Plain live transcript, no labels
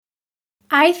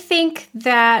I think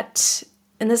that,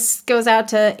 and this goes out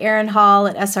to Erin Hall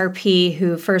at SRP,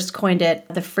 who first coined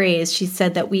the phrase. She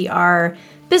said that we are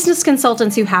business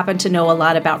consultants who happen to know a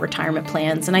lot about retirement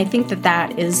plans. And I think that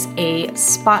that is a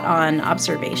spot-on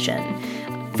observation.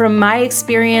 From my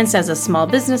experience as a small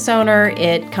business owner,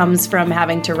 it comes from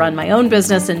having to run my own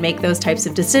business and make those types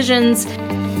of decisions.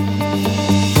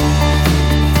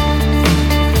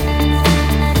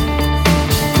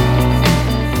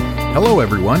 Hello,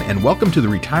 everyone, and welcome to the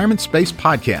Retirement Space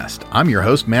Podcast. I'm your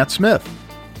host, Matt Smith.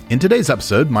 In today's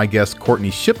episode, my guest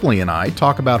Courtenay Shipley and I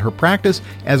talk about her practice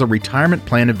as a retirement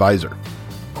plan advisor.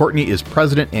 Courtenay is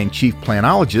president and chief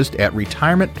planologist at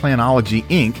Retirement Planology,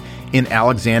 Inc. in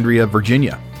Alexandria,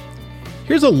 Virginia.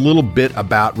 Here's a little bit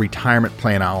about Retirement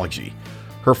Planology.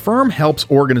 Her firm helps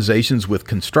organizations with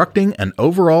constructing an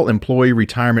overall employee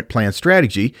retirement plan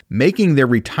strategy, making their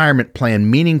retirement plan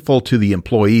meaningful to the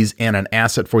employees and an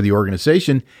asset for the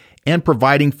organization, and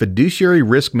providing fiduciary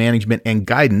risk management and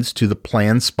guidance to the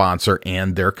plan sponsor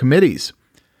and their committees.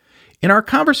 In our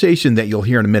conversation that you'll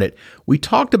hear in a minute, we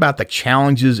talked about the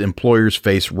challenges employers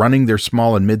face running their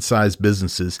small and mid-sized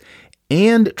businesses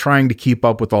and trying to keep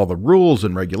up with all the rules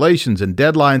and regulations and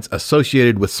deadlines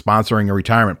associated with sponsoring a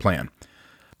retirement plan.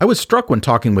 I was struck when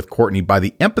talking with Courtenay by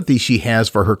the empathy she has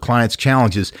for her clients'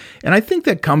 challenges, and I think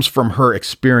that comes from her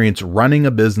experience running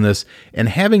a business and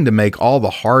having to make all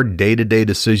the hard day-to-day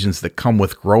decisions that come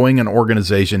with growing an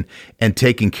organization and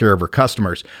taking care of her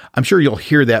customers. I'm sure you'll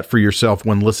hear that for yourself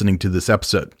when listening to this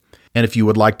episode. And if you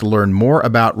would like to learn more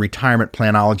about Retirement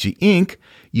Planology, Inc.,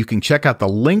 you can check out the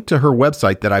link to her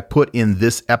website that I put in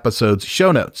this episode's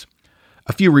show notes.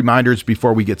 A few reminders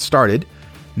before we get started.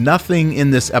 Nothing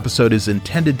in this episode is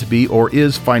intended to be or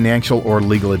is financial or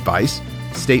legal advice.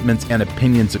 Statements and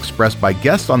opinions expressed by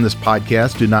guests on this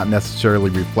podcast do not necessarily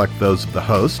reflect those of the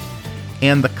host,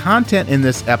 and the content in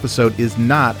this episode is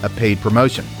not a paid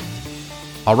promotion.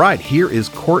 All right, here is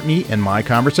Courtenay and my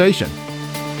conversation.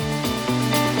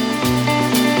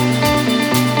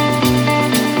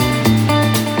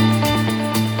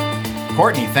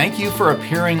 Courtenay, thank you for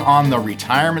appearing on the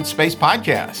Retirement Space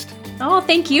Podcast. Oh,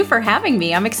 thank you for having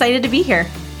me. I'm excited to be here.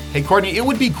 Hey, Courtenay, it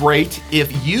would be great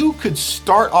if you could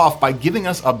start off by giving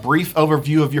us a brief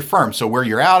overview of your firm. So where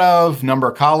you're out of, number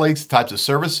of colleagues, types of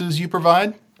services you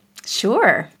provide.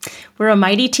 Sure. We're a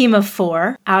mighty team of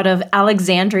 4 out of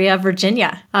Alexandria,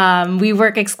 Virginia. We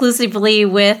work exclusively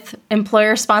with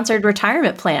employer-sponsored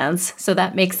retirement plans, so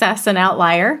that makes us an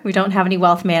outlier. We don't have any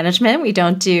wealth management. We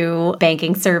don't do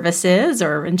banking services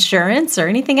or insurance or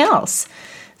anything else.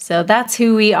 So that's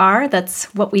who we are. That's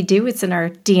what we do. It's in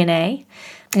our DNA.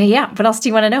 Yeah. What else do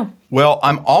you want to know? Well,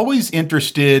 I'm always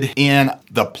interested in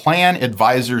the plan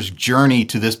advisor's journey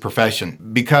to this profession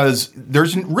because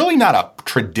there's really not a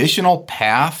traditional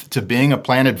path to being a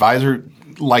plan advisor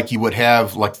like you would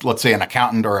have, like, let's say, an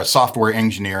accountant or a software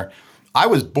engineer. I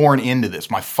was born into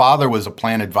this. My father was a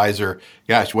plan advisor,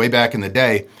 way back in the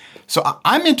day. So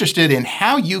I'm interested in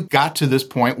how you got to this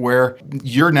point where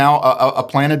you're now a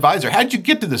plan advisor. How did you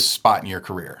get to this spot in your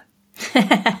career?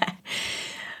 I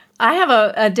have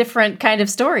a different kind of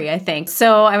story, I think.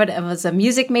 So I was a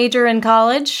music major in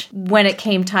college. When it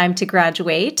came time to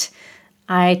graduate,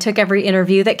 I took every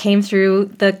interview that came through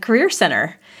the Career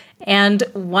Center. And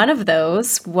one of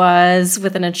those was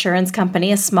with an insurance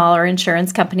company, a smaller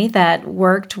insurance company that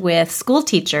worked with school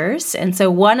teachers. And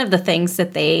so one of the things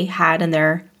that they had in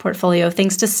their portfolio of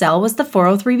things to sell was the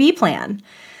 403B plan.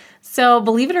 So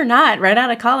believe it or not, right out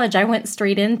of college, I went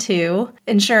straight into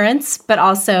insurance, but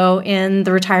also in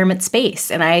the retirement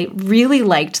space. And I really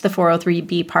liked the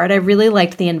 403B part. I really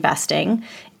liked the investing.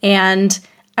 And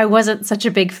I wasn't such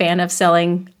a big fan of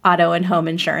selling auto and home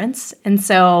insurance. And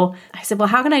so I said, well,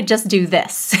 how can I just do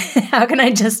this? How can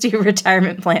I just do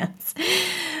retirement plans?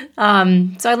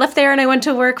 So I left there and I went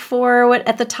to work for what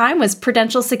at the time was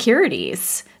Prudential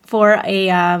Securities, for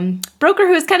a broker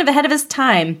who was kind of ahead of his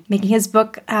time, making his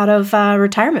book out of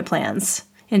retirement plans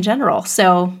in general.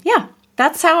 So yeah,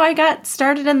 that's how I got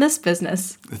started in this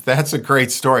business. That's a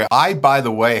great story. I, by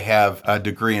the way, have a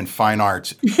degree in fine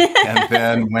arts and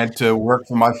then went to work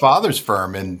for my father's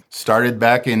firm and started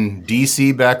back in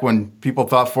D.C. back when people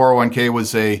thought 401k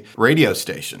was a radio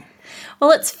station. Well,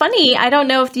 it's funny. I don't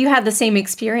know if you had the same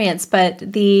experience, but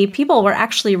the people were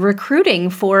actually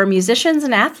recruiting for musicians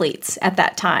and athletes at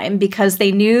that time because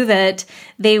they knew that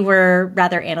they were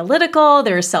rather analytical,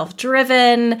 they were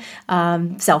self-driven,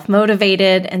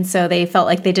 self-motivated, and so they felt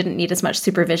like they didn't need as much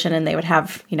supervision and they would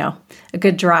have, a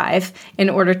good drive in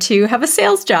order to have a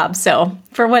sales job. So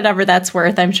for whatever that's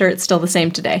worth, I'm sure it's still the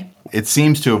same today. It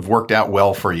seems to have worked out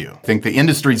well for you. I think the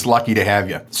industry's lucky to have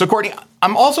you. So, Courtnay,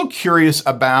 I'm also curious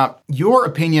about your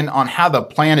opinion on how the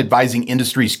plan advising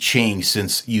industry's changed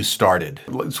since you started.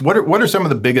 What are some of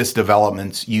the biggest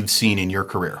developments you've seen in your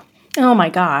career? Oh my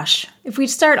gosh. If we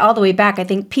start all the way back, I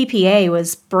think PPA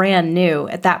was brand new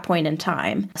at that point in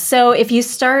time. So if you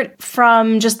start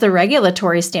from just the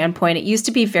regulatory standpoint, it used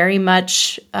to be very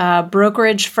much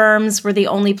brokerage firms were the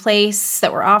only place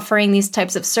that were offering these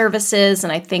types of services.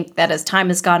 And I think that as time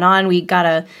has gone on, we got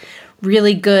a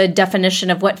really good definition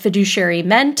of what fiduciary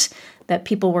meant, that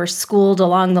people were schooled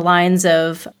along the lines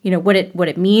of, what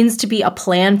it means to be a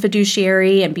plan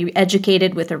fiduciary and be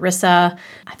educated with ERISA.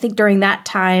 I think during that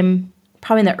time,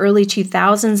 probably in the early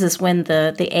 2000s is when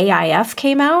the AIF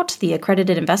came out, the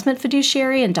Accredited Investment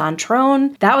Fiduciary, and Don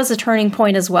Trone. That was a turning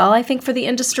point as well, I think, for the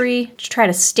industry to try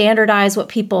to standardize what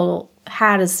people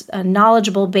had as a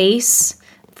knowledgeable base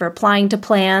for applying to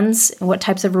plans and what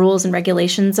types of rules and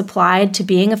regulations applied to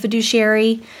being a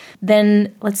fiduciary.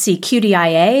 Then,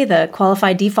 QDIA, the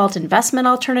Qualified Default Investment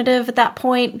Alternative at that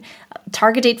point.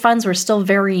 Target date funds were still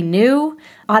very new.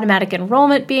 Automatic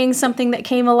enrollment being something that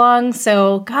came along.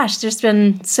 So, gosh, there's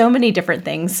been so many different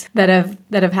things that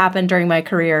have happened during my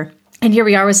career. And here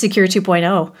we are with Secure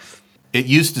 2.0. It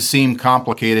used to seem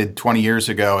complicated 20 years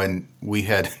ago, and we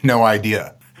had no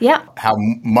idea. Yeah. How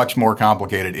much more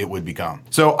complicated it would become.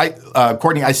 So,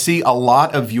 Courtnay, I see a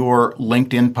lot of your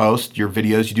LinkedIn posts, your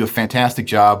videos. You do a fantastic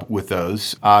job with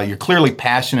those. You're clearly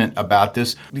passionate about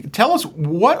this. Tell us,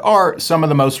 what are some of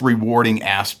the most rewarding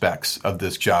aspects of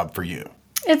this job for you?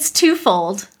 It's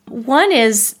twofold. One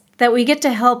is that we get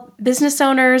to help business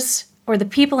owners or the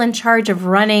people in charge of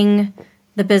running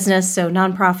the business, so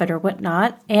nonprofit or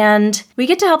whatnot, and we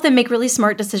get to help them make really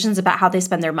smart decisions about how they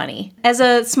spend their money. As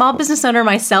a small business owner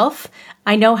myself,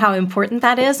 I know how important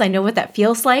that is. I know what that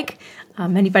feels like.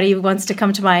 Anybody who wants to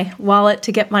come to my wallet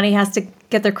to get money has to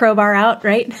get their crowbar out,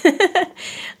 right?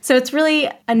 So it's really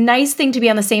a nice thing to be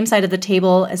on the same side of the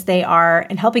table as they are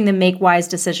and helping them make wise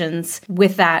decisions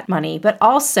with that money, but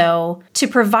also to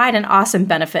provide an awesome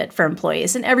benefit for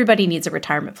employees. And everybody needs a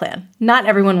retirement plan. Not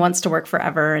everyone wants to work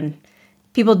forever, and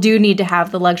people do need to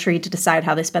have the luxury to decide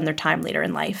how they spend their time later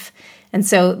in life. And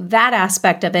so that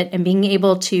aspect of it and being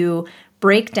able to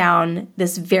break down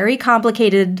this very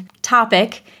complicated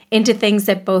topic into things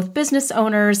that both business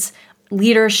owners,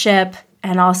 leadership,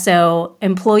 and also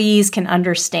employees can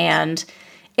understand.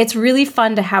 It's really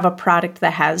fun to have a product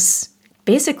that has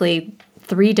basically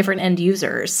 3 different end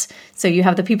users. So you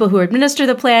have the people who administer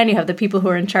the plan, you have the people who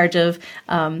are in charge of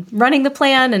running the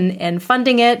plan and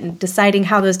funding it and deciding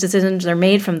how those decisions are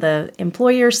made from the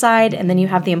employer side, and then you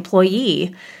have the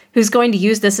employee who's going to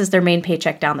use this as their main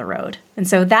paycheck down the road. And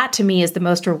so that to me is the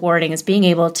most rewarding, is being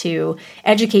able to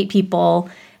educate people,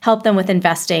 help them with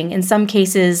investing. In some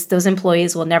cases, those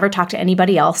employees will never talk to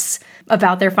anybody else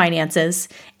about their finances.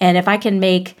 And if I can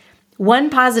make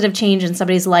one positive change in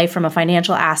somebody's life from a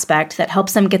financial aspect that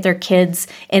helps them get their kids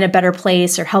in a better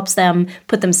place or helps them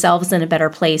put themselves in a better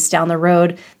place down the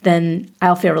road, then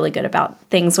I'll feel really good about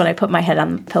things when I put my head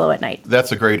on the pillow at night.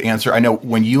 That's a great answer. I know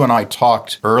when you and I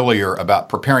talked earlier about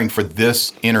preparing for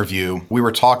this interview, we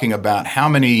were talking about how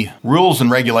many rules and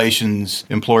regulations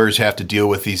employers have to deal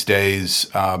with these days.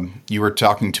 You were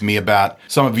talking to me about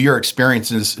some of your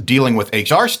experiences dealing with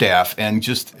HR staff, and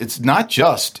it's not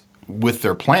just with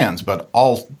their plans, but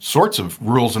all sorts of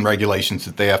rules and regulations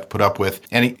that they have to put up with.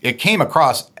 And it came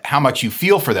across how much you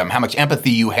feel for them, how much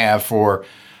empathy you have for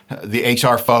the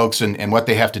HR folks and what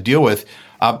they have to deal with.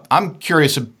 I'm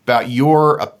curious about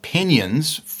your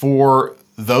opinions for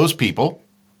those people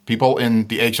in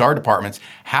the HR departments,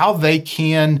 how they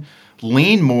can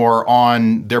lean more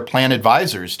on their plan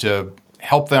advisors to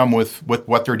help them with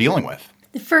what they're dealing with.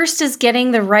 The first is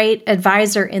getting the right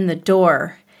advisor in the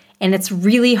door. And it's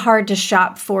really hard to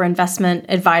shop for investment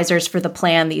advisors for the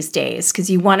plan these days because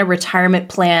you want a retirement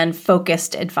plan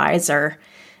focused advisor.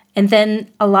 And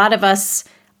then a lot of us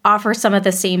offer some of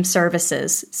the same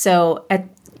services. So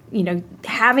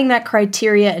having that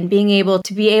criteria and being able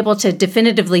to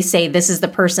definitively say this is the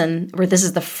person or this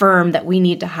is the firm that we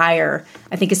need to hire,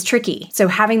 I think is tricky. So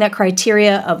having that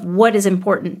criteria of what is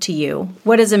important to you,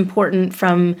 what is important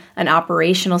from an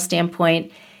operational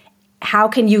standpoint. How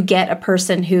can you get a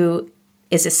person who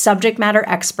is a subject matter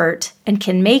expert and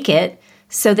can make it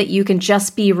so that you can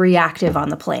just be reactive on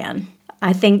the plan?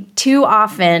 I think too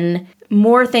often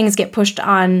more things get pushed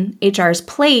on HR's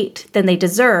plate than they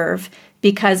deserve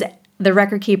because the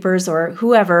record keepers or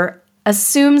whoever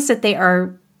assumes that they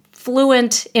are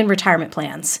fluent in retirement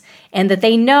plans and that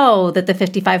they know that the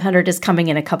 5,500 is coming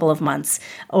in a couple of months,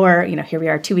 or, here we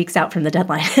are 2 weeks out from the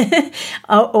deadline,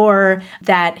 or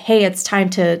that, hey, it's time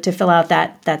to fill out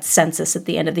that census at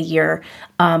the end of the year,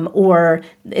 or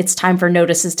it's time for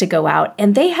notices to go out,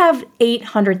 and they have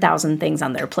 800,000 things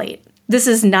on their plate. This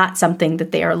is not something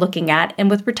that they are looking at. And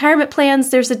with retirement plans,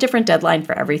 there's a different deadline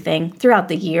for everything throughout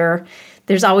the year.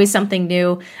 There's always something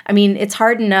new. I mean, it's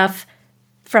hard enough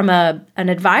from an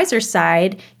advisor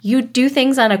side. You do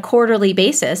things on a quarterly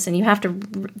basis, and you have to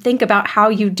think about how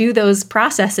you do those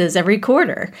processes every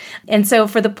quarter. And so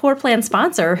for the poor plan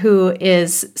sponsor who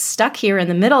is stuck here in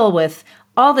the middle with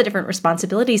all the different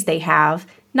responsibilities they have,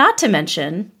 not to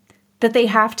mention that they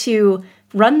have to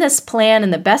run this plan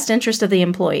in the best interest of the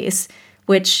employees,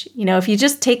 which, if you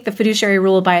just take the fiduciary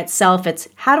rule by itself, it's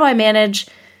how do I manage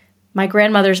my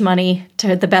grandmother's money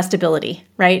to the best ability,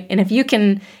 right? And if you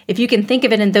can think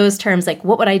of it in those terms, like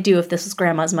what would I do if this was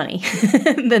grandma's money,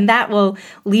 then that will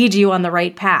lead you on the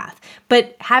right path.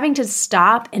 But having to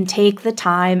stop and take the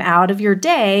time out of your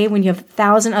day when you have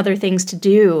 1,000 other things to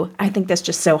do, I think that's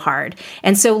just so hard.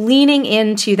 And so leaning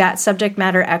into that subject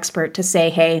matter expert to say,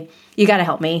 hey, you got to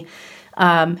help me.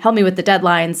 Help me with the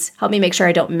deadlines, help me make sure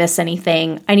I don't miss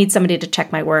anything. I need somebody to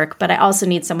check my work, but I also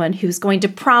need someone who's going to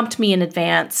prompt me in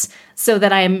advance so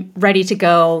that I'm ready to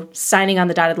go, signing on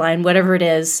the dotted line, whatever it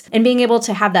is, and being able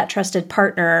to have that trusted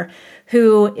partner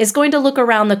who is going to look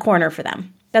around the corner for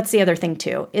them. That's the other thing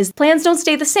too, is plans don't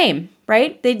stay the same,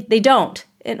 right? They don't.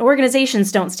 And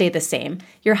organizations don't stay the same.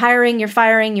 You're hiring, you're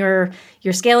firing, you're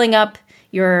scaling up,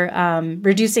 you're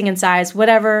reducing in size,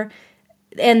 whatever.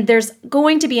 And there's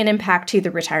going to be an impact to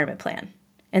the retirement plan.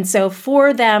 And so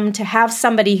for them to have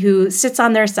somebody who sits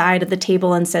on their side of the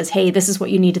table and says, hey, this is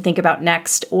what you need to think about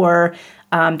next, or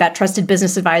that trusted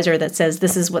business advisor that says,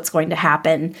 this is what's going to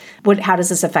happen, how does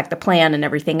this affect the plan and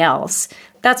everything else,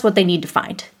 that's what they need to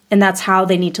find. And that's how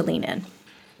they need to lean in.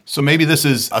 So maybe this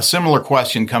is a similar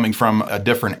question coming from a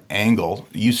different angle.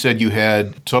 You said you had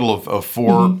a total of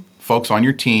 4 folks on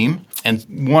your team. And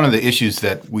one of the issues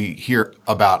that we hear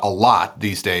about a lot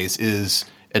these days is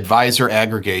advisor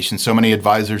aggregation. So many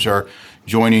advisors are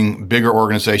joining bigger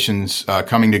organizations,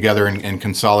 coming together in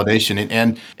consolidation.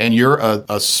 And you're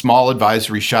a small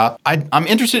advisory shop. I'm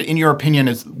interested in your opinion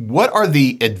is what are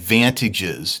the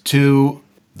advantages to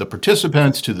the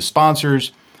participants, to the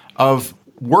sponsors of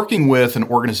working with an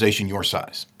organization your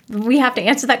size? We have to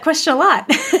answer that question a lot.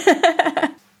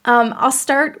 I'll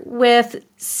start with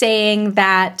saying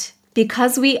that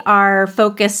because we are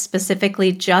focused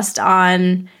specifically just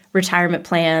on retirement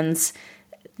plans,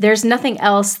 there's nothing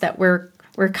else that we're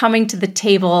coming to the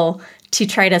table to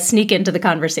try to sneak into the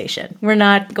conversation. We're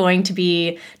not going to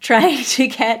be trying to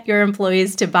get your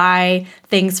employees to buy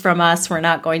things from us. We're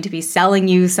not going to be selling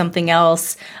you something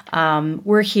else.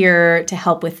 We're here to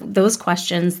help with those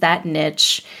questions, that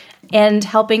niche, and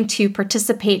helping to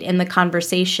participate in the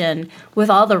conversation with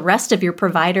all the rest of your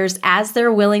providers as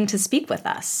they're willing to speak with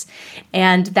us.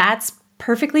 And that's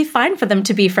perfectly fine for them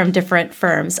to be from different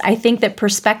firms. I think that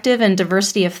perspective and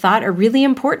diversity of thought are really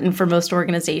important for most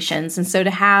organizations. And so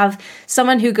to have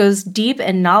someone who goes deep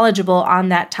and knowledgeable on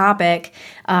that topic,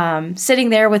 sitting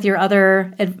there with your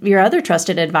other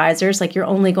trusted advisors, like you're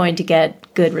only going to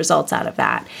get good results out of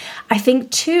that. I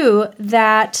think too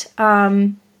that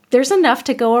there's enough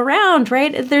to go around,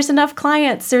 right? There's enough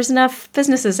clients, there's enough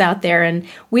businesses out there. And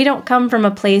we don't come from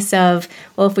a place of,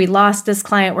 well, if we lost this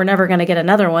client, we're never going to get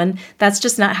another one. That's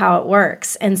just not how it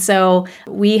works. And so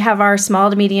we have our small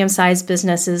to medium-sized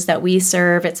businesses that we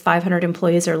serve. It's 500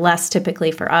 employees or less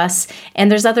typically for us.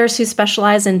 And there's others who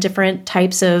specialize in different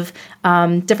types of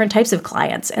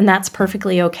clients, and that's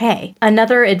perfectly okay.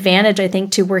 Another advantage, I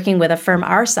think, to working with a firm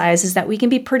our size is that we can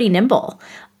be pretty nimble.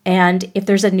 And if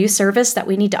there's a new service that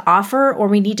we need to offer or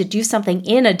we need to do something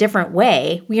in a different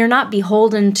way, we are not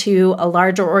beholden to a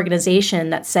larger organization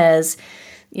that says,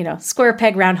 square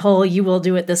peg, round hole, you will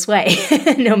do it this way,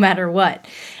 no matter what.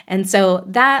 And so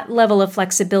that level of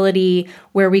flexibility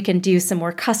where we can do some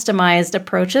more customized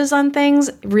approaches on things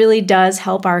really does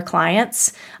help our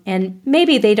clients. And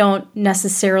maybe they don't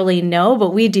necessarily know,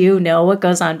 but we do know what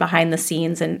goes on behind the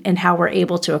scenes and how we're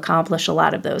able to accomplish a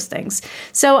lot of those things.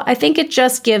 So I think it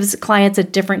just gives clients a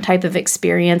different type of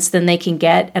experience than they can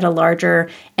get at a larger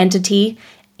entity.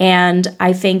 And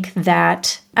I think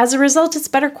that as a result, it's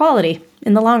better quality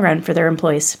in the long run for their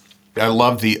employees. I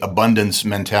love the abundance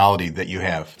mentality that you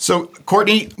have. So,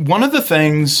 Courtenay, one of the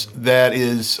things that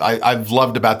I've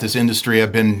loved about this industry,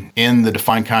 I've been in the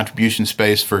defined contribution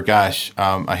space for,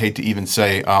 I hate to even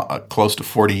say close to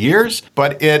 40 years,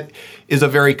 but it is a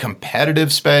very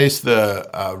competitive space. The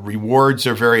rewards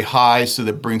are very high, so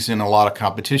that brings in a lot of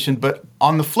competition. But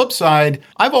on the flip side,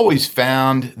 I've always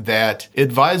found that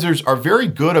advisors are very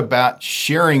good about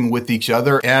sharing with each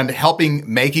other and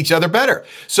helping make each other better.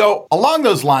 So along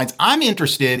those lines, I'm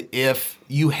interested if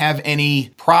you have any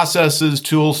processes,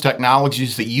 tools,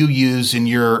 technologies that you use in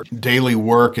your daily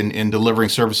work and in delivering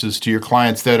services to your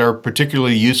clients that are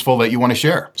particularly useful that you want to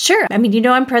share. Sure. I mean,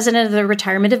 I'm president of the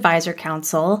Retirement Advisor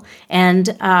Council, and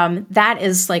that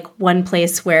is like one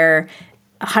place where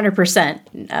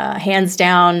 100%, hands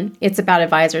down, it's about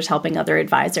advisors helping other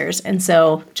advisors. And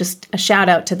so just a shout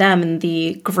out to them and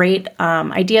the great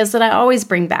ideas that I always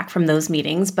bring back from those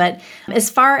meetings. But as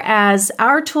far as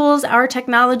our tools, our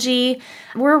technology,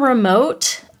 we're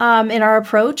remote in our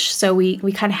approach. So we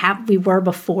were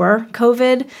before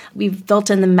COVID. We've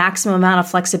built in the maximum amount of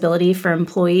flexibility for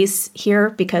employees here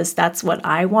because that's what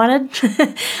I wanted.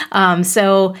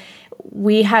 So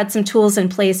we had some tools in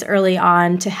place early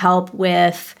on to help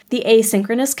with the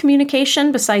asynchronous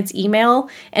communication besides email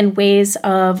and ways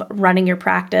of running your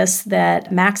practice that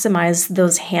maximize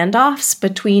those handoffs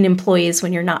between employees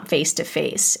when you're not face to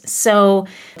face. So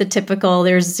the typical,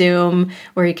 there's Zoom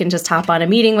where you can just hop on a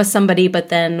meeting with somebody, but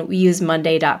then we use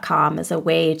Monday.com as a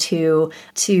way to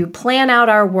plan out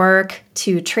our work,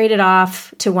 to trade it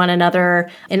off to one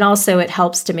another. And also it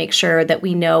helps to make sure that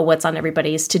we know what's on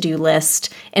everybody's to-do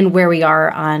list and where we are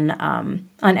on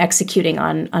executing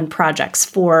on projects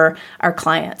for our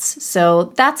clients.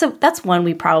 So that's one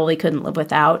we probably couldn't live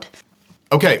without.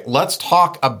 Okay, let's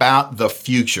talk about the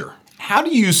future. How do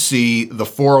you see the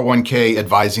 401k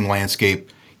advising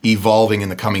landscape evolving in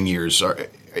the coming years?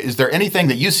 Is there anything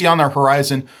that you see on the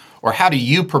horizon, or how do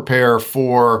you prepare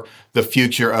for the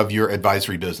future of your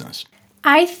advisory business?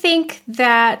 I think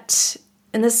that,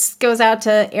 and this goes out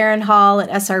to Erin Hall at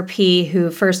SRP,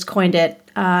 who first coined it,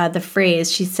 the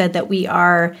phrase. She said that we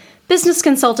are business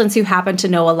consultants who happen to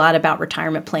know a lot about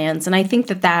retirement plans. And I think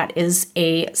that that is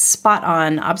a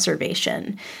spot-on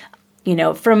observation.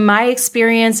 From my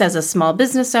experience as a small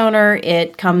business owner,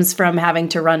 it comes from having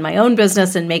to run my own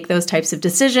business and make those types of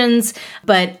decisions.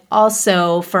 But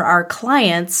also for our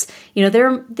clients, they're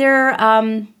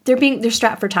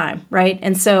strapped for time, right?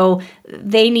 And so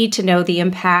they need to know the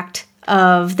impact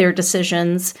of their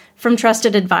decisions from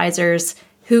trusted advisors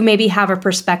who maybe have a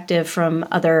perspective from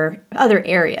other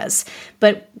areas.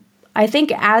 But I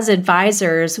think as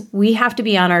advisors, we have to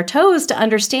be on our toes to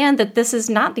understand that this is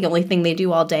not the only thing they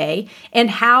do all day, and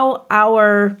how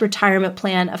our retirement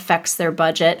plan affects their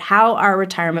budget, how our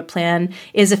retirement plan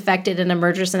is affected in a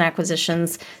mergers and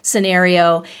acquisitions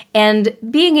scenario, and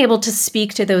being able to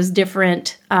speak to those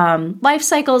different life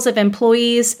cycles of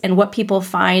employees and what people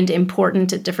find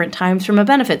important at different times from a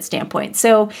benefit standpoint.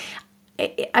 So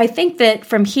I think that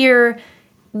from here,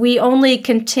 we only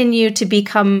continue to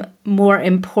become more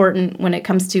important when it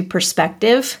comes to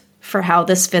perspective for how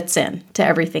this fits in to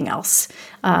everything else.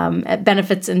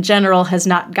 Benefits in general has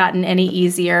not gotten any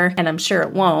easier, and I'm sure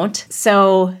it won't.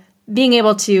 So being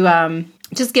able to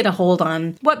just get a hold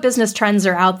on what business trends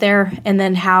are out there and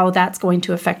then how that's going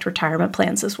to affect retirement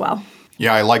plans as well.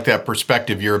 Yeah, I like that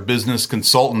perspective. You're a business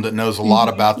consultant that knows a lot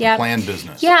about the plan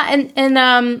business. Yeah, and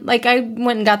I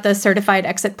went and got the Certified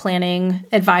Exit Planning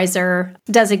Advisor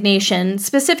designation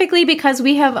specifically because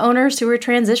we have owners who are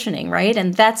transitioning, right?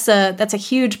 And that's a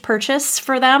huge purchase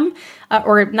for them,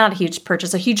 or not a huge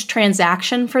purchase, a huge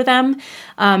transaction for them.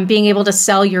 Being able to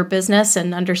sell your business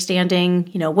and understanding,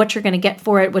 what you're going to get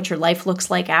for it, what your life looks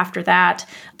like after that.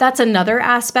 That's another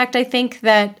aspect I think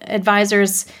that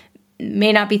advisors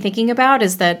may not be thinking about,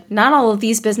 is that not all of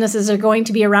these businesses are going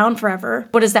to be around forever.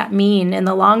 What does that mean in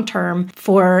the long term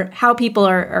for how people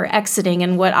are exiting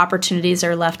and what opportunities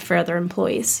are left for other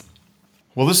employees?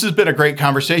 Well, this has been a great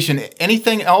conversation.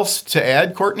 Anything else to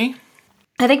add, Courtenay?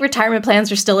 I think retirement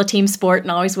plans are still a team sport and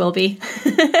always will be.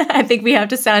 I think we have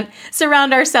to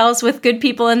surround ourselves with good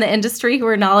people in the industry who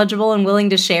are knowledgeable and willing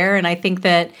to share. And I think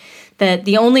that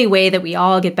the only way that we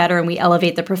all get better and we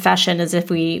elevate the profession is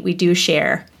if we do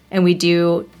share. And we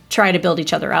do try to build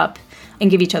each other up and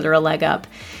give each other a leg up.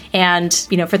 And,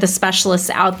 for the specialists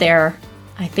out there,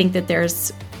 I think that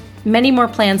there's many more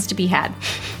plans to be had.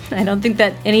 I don't think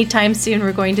that anytime soon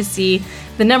we're going to see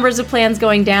the numbers of plans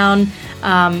going down.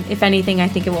 If anything, I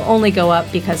think it will only go up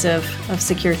because of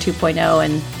Secure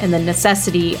 2.0 and the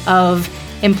necessity of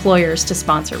employers to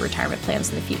sponsor retirement plans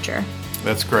in the future.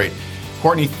 That's great.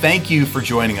 Courtenay, thank you for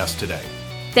joining us today.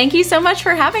 Thank you so much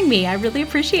for having me. I really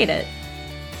appreciate it.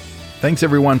 Thanks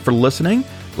everyone for listening.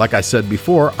 Like I said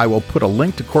before, I will put a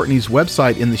link to Courtenay's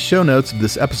website in the show notes of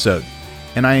this episode.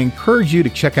 And I encourage you to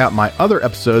check out my other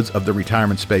episodes of the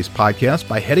Retirement Space podcast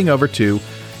by heading over to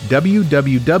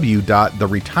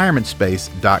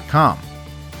www.theretirementspace.com.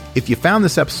 If you found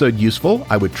this episode useful,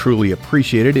 I would truly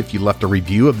appreciate it if you left a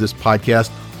review of this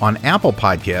podcast on Apple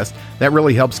Podcasts. That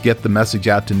really helps get the message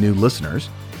out to new listeners.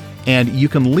 And you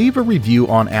can leave a review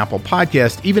on Apple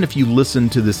Podcasts even if you listen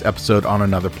to this episode on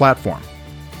another platform.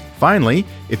 Finally,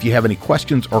 if you have any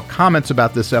questions or comments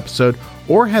about this episode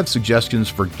or have suggestions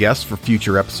for guests for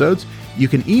future episodes, you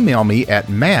can email me at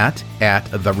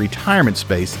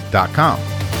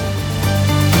matt@theretirementspace.com.